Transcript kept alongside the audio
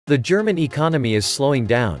The German economy is slowing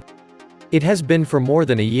down. It has been for more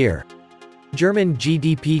than a year. German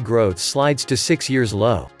GDP growth slides to 6-year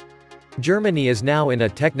low. Germany is now in a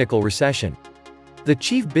technical recession. The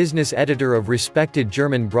chief business editor of respected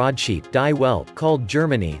German broadsheet Die Welt called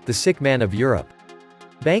Germany the sick man of Europe.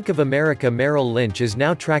 Bank of America Merrill Lynch is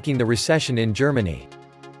now tracking the recession in Germany.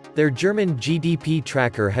 Their German GDP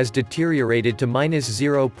tracker has deteriorated to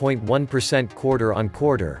 -0.1%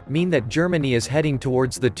 quarter-on-quarter, mean that Germany is heading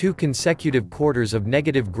towards the 2 consecutive quarters of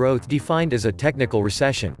negative growth defined as a technical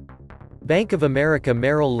recession. Bank of America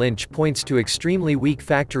Merrill Lynch points to extremely weak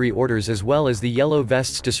factory orders as well as the yellow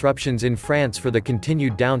vests disruptions in France for the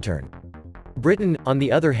continued downturn. Britain, on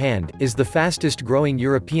the other hand, is the fastest growing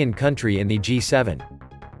European country in the G7.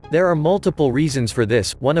 There are multiple reasons for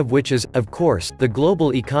this, one of which is, of course, the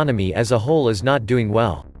global economy as a whole is not doing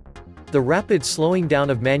well. The rapid slowing down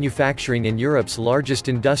of manufacturing in Europe's largest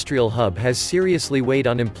industrial hub has seriously weighed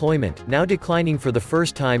on employment, now declining for the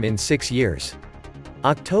first time in 6 years.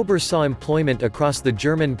 October saw employment across the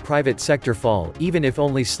German private sector fall, even if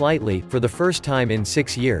only slightly, for the first time in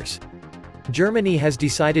 6 years. Germany has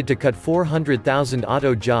decided to cut 400,000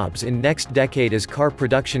 auto jobs in next decade as car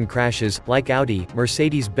production crashes, like Audi,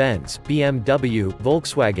 Mercedes-Benz, BMW,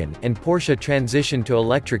 Volkswagen, and Porsche transition to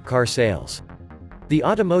electric car sales. The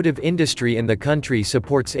automotive industry in the country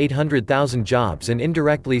supports 800,000 jobs and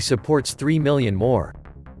indirectly supports 3 million more.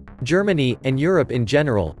 Germany, and Europe in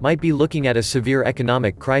general, might be looking at a severe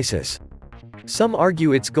economic crisis. Some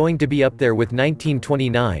argue it's going to be up there with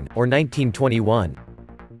 1929, or 1921.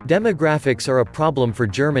 Demographics are a problem for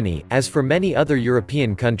Germany, as for many other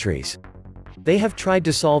European countries. They have tried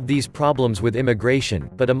to solve these problems with immigration,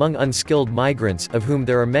 but among unskilled migrants, of whom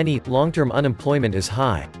there are many, long-term unemployment is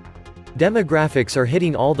high. Demographics are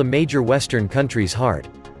hitting all the major Western countries hard.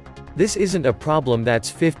 This isn't a problem that's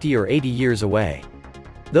 50 or 80 years away.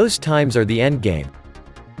 Those times are the endgame.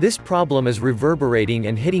 This problem is reverberating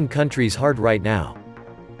and hitting countries hard right now.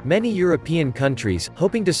 Many European countries,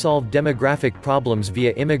 hoping to solve demographic problems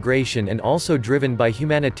via immigration and also driven by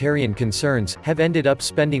humanitarian concerns, have ended up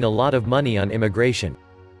spending a lot of money on immigration.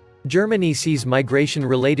 Germany sees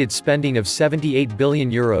migration-related spending of €78 billion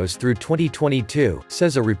through 2022,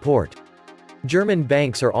 says a report. German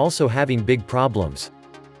banks are also having big problems.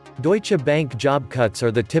 Deutsche Bank job cuts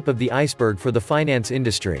are the tip of the iceberg for the finance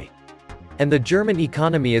industry. And the German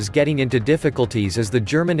economy is getting into difficulties as the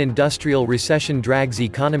German industrial recession drags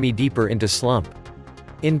economy deeper into slump.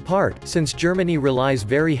 In part, since Germany relies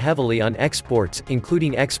very heavily on exports,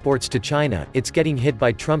 including exports to China, it's getting hit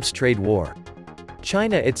by Trump's trade war.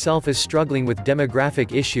 China itself is struggling with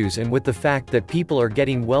demographic issues and with the fact that people are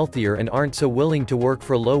getting wealthier and aren't so willing to work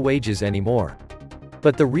for low wages anymore.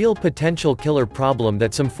 But the real potential killer problem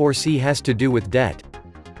that some foresee has to do with debt.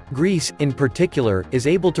 Greece, in particular, is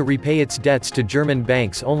able to repay its debts to German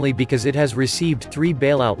banks only because it has received 3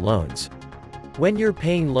 bailout loans. When you're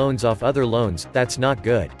paying loans off other loans, that's not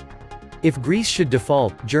good. If Greece should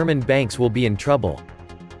default, German banks will be in trouble.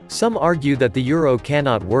 Some argue that the euro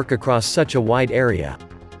cannot work across such a wide area.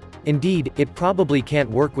 Indeed, it probably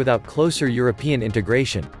can't work without closer European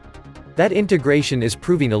integration. That integration is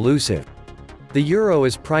proving elusive. The euro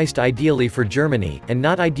is priced ideally for Germany, and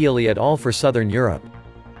not ideally at all for Southern Europe.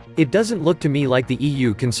 It doesn't look to me like the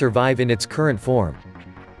EU can survive in its current form.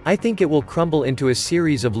 I think it will crumble into a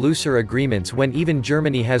series of looser agreements when even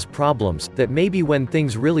Germany has problems, that may be when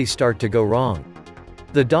things really start to go wrong.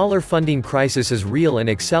 The dollar funding crisis is real and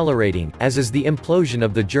accelerating, as is the implosion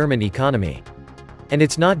of the German economy. And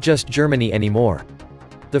it's not just Germany anymore.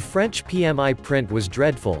 The French PMI print was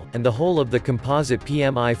dreadful, and the whole of the composite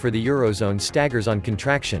PMI for the Eurozone staggers on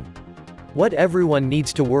contraction. What everyone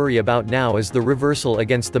needs to worry about now is the reversal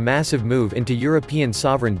against the massive move into European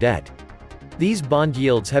sovereign debt. These bond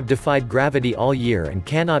yields have defied gravity all year and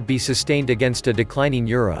cannot be sustained against a declining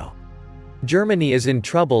euro. Germany is in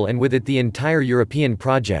trouble and with it the entire European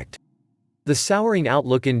project. The souring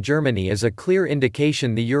outlook in Germany is a clear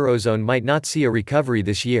indication the Eurozone might not see a recovery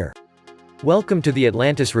this year. Welcome to the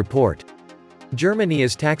Atlantis Report. Germany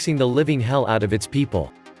is taxing the living hell out of its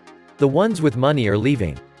people. The ones with money are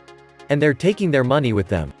leaving. And they're taking their money with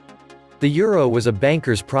them. The euro was a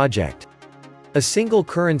banker's project. A single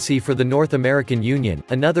currency for the North American Union,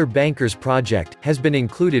 another banker's project, has been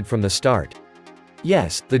included from the start.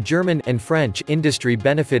 Yes, the German and French industry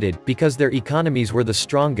benefited because their economies were the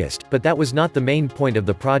strongest, but that was not the main point of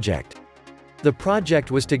the project. The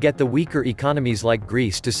project was to get the weaker economies like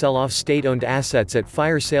Greece to sell off state-owned assets at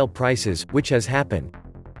fire sale prices, which has happened.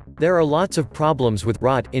 There are lots of problems with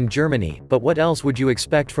rot in Germany, but what else would you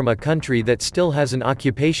expect from a country that still has an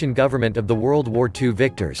occupation government of the World War II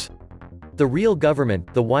victors? the real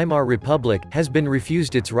government, the Weimar Republic, has been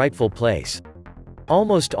refused its rightful place.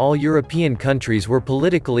 Almost all European countries were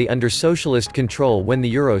politically under socialist control when the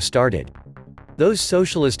euro started. Those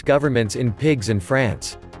socialist governments in pigs and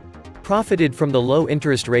France profited from the low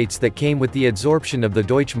interest rates that came with the adsorption of the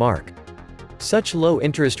Deutschmark. Such low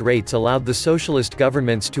interest rates allowed the socialist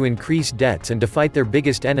governments to increase debts and to fight their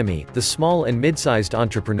biggest enemy, the small and mid-sized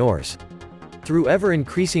entrepreneurs. Through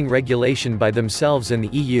ever-increasing regulation by themselves and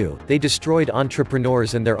the EU, they destroyed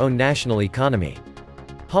entrepreneurs and their own national economy.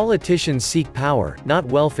 Politicians seek power, not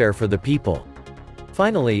welfare for the people.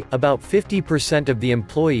 Finally, about 50% of the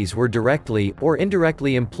employees were directly or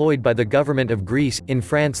indirectly employed by the government of Greece. In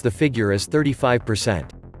France, the figure is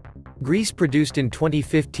 35%. Greece produced in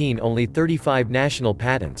 2015 only 35 national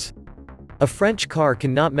patents. A French car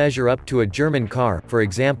cannot measure up to a German car, for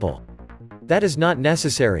example. That is not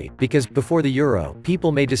necessary, because, before the euro,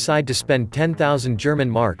 people may decide to spend 10,000 German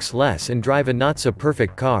marks less and drive a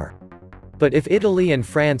not-so-perfect car. But if Italy and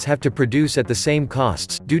France have to produce at the same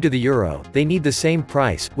costs, due to the euro, they need the same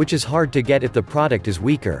price, which is hard to get if the product is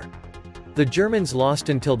weaker. The Germans lost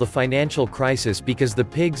until the financial crisis because the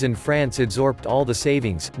pigs in France adsorbed all the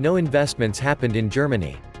savings, no investments happened in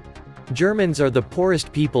Germany. Germans are the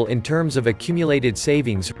poorest people in terms of accumulated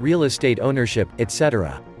savings, real estate ownership,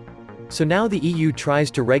 etc. So now the EU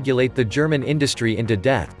tries to regulate the German industry into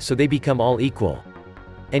death, so they become all equal.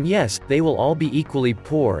 And yes, they will all be equally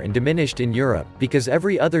poor and diminished in Europe, because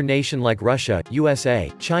every other nation like Russia,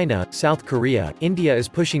 USA, China, South Korea, India is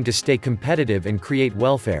pushing to stay competitive and create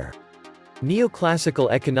welfare.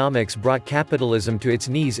 Neoclassical economics brought capitalism to its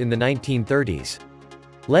knees in the 1930s.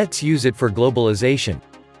 Let's use it for globalization.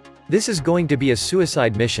 This is going to be a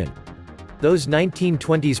suicide mission. Those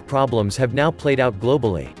 1920s problems have now played out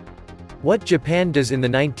globally. What Japan does in the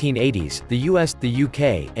 1980s, the US, the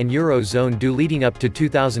UK, and Eurozone do leading up to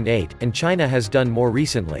 2008, and China has done more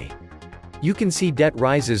recently. You can see debt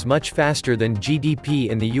rises much faster than GDP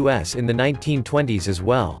in the US in the 1920s as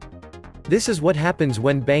well. This is what happens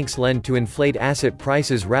when banks lend to inflate asset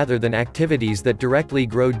prices rather than activities that directly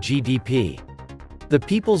grow GDP. The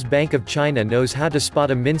People's Bank of China knows how to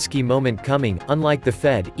spot a Minsky moment coming, unlike the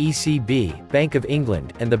Fed, ECB, Bank of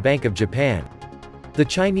England, and the Bank of Japan. The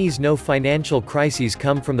Chinese know financial crises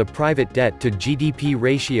come from the private debt to GDP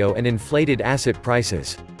ratio and inflated asset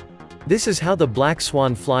prices. This is how the black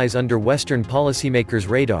swan flies under Western policymakers'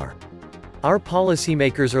 radar. Our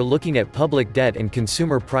policymakers are looking at public debt and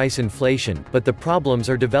consumer price inflation, but the problems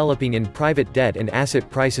are developing in private debt and asset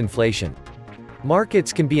price inflation.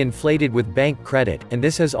 Markets can be inflated with bank credit, and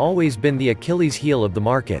this has always been the Achilles heel of the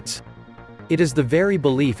markets. It is the very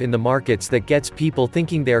belief in the markets that gets people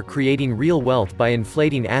thinking they are creating real wealth by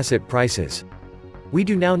inflating asset prices. We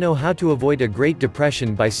do now know how to avoid a Great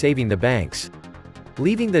Depression by saving the banks.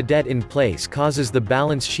 Leaving the debt in place causes the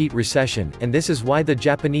balance sheet recession, and this is why the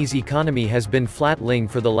Japanese economy has been flatlining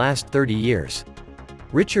for the last 30 years.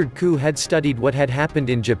 Richard Koo had studied what had happened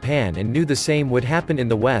in Japan and knew the same would happen in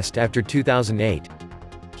the West after 2008.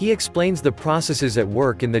 He explains the processes at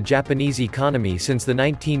work in the Japanese economy since the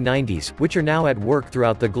 1990s, which are now at work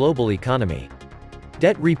throughout the global economy.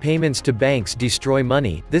 Debt repayments to banks destroy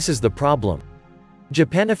money, this is the problem.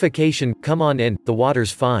 Japanification, come on in, the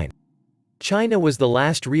water's fine. China was the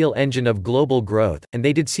last real engine of global growth, and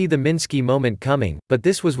they did see the Minsky moment coming, but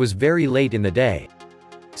this was very late in the day.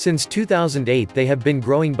 Since 2008 they have been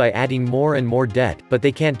growing by adding more and more debt, but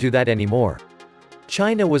they can't do that anymore.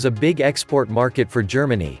 China was a big export market for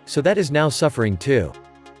Germany, so that is now suffering too.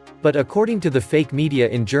 But according to the fake media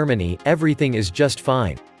in Germany, everything is just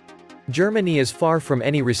fine. Germany is far from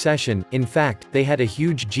any recession, in fact, they had a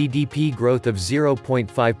huge GDP growth of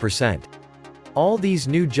 0.5%. All these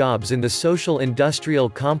new jobs in the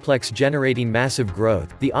social-industrial complex generating massive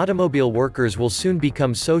growth, the automobile workers will soon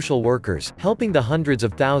become social workers, helping the hundreds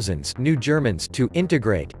of thousands, new Germans, to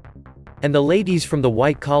integrate. And the ladies from the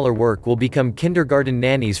white-collar work will become kindergarten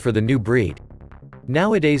nannies for the new breed.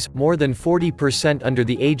 Nowadays, more than 40% under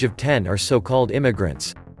the age of 10 are so-called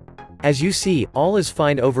immigrants. As you see, all is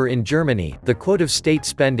fine over in Germany. The quote of state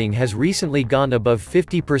spending has recently gone above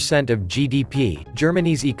 50% of GDP.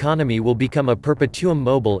 Germany's economy will become a perpetuum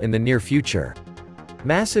mobile in the near future.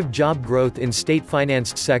 Massive job growth in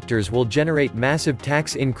state-financed sectors will generate massive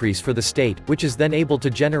tax increase for the state, which is then able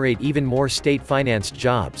to generate even more state-financed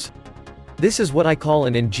jobs. This is what I call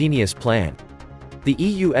an ingenious plan. The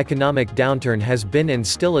EU economic downturn has been and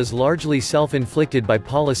still is largely self-inflicted by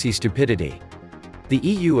policy stupidity. The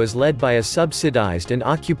EU is led by a subsidized and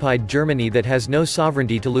occupied Germany that has no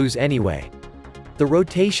sovereignty to lose anyway. The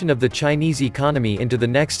rotation of the Chinese economy into the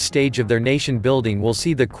next stage of their nation building will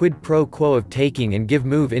see the quid pro quo of taking and give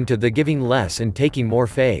move into the giving less and taking more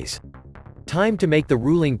phase. Time to make the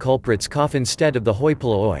ruling culprits cough instead of the hoi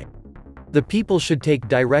polloi. The people should take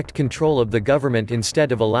direct control of the government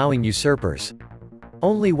instead of allowing usurpers.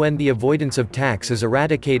 Only when the avoidance of tax is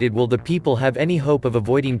eradicated will the people have any hope of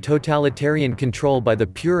avoiding totalitarian control by the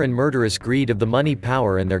pure and murderous greed of the money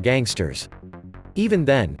power and their gangsters. Even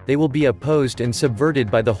then, they will be opposed and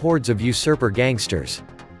subverted by the hordes of usurper gangsters.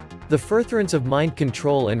 The furtherance of mind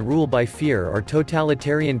control and rule by fear are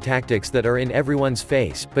totalitarian tactics that are in everyone's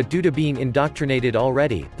face, but due to being indoctrinated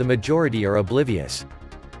already, the majority are oblivious.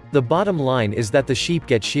 The bottom line is that the sheep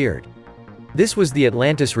get sheared. This was the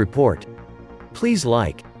Atlantis Report. Please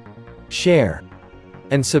like, share,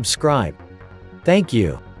 and subscribe. Thank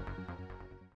you.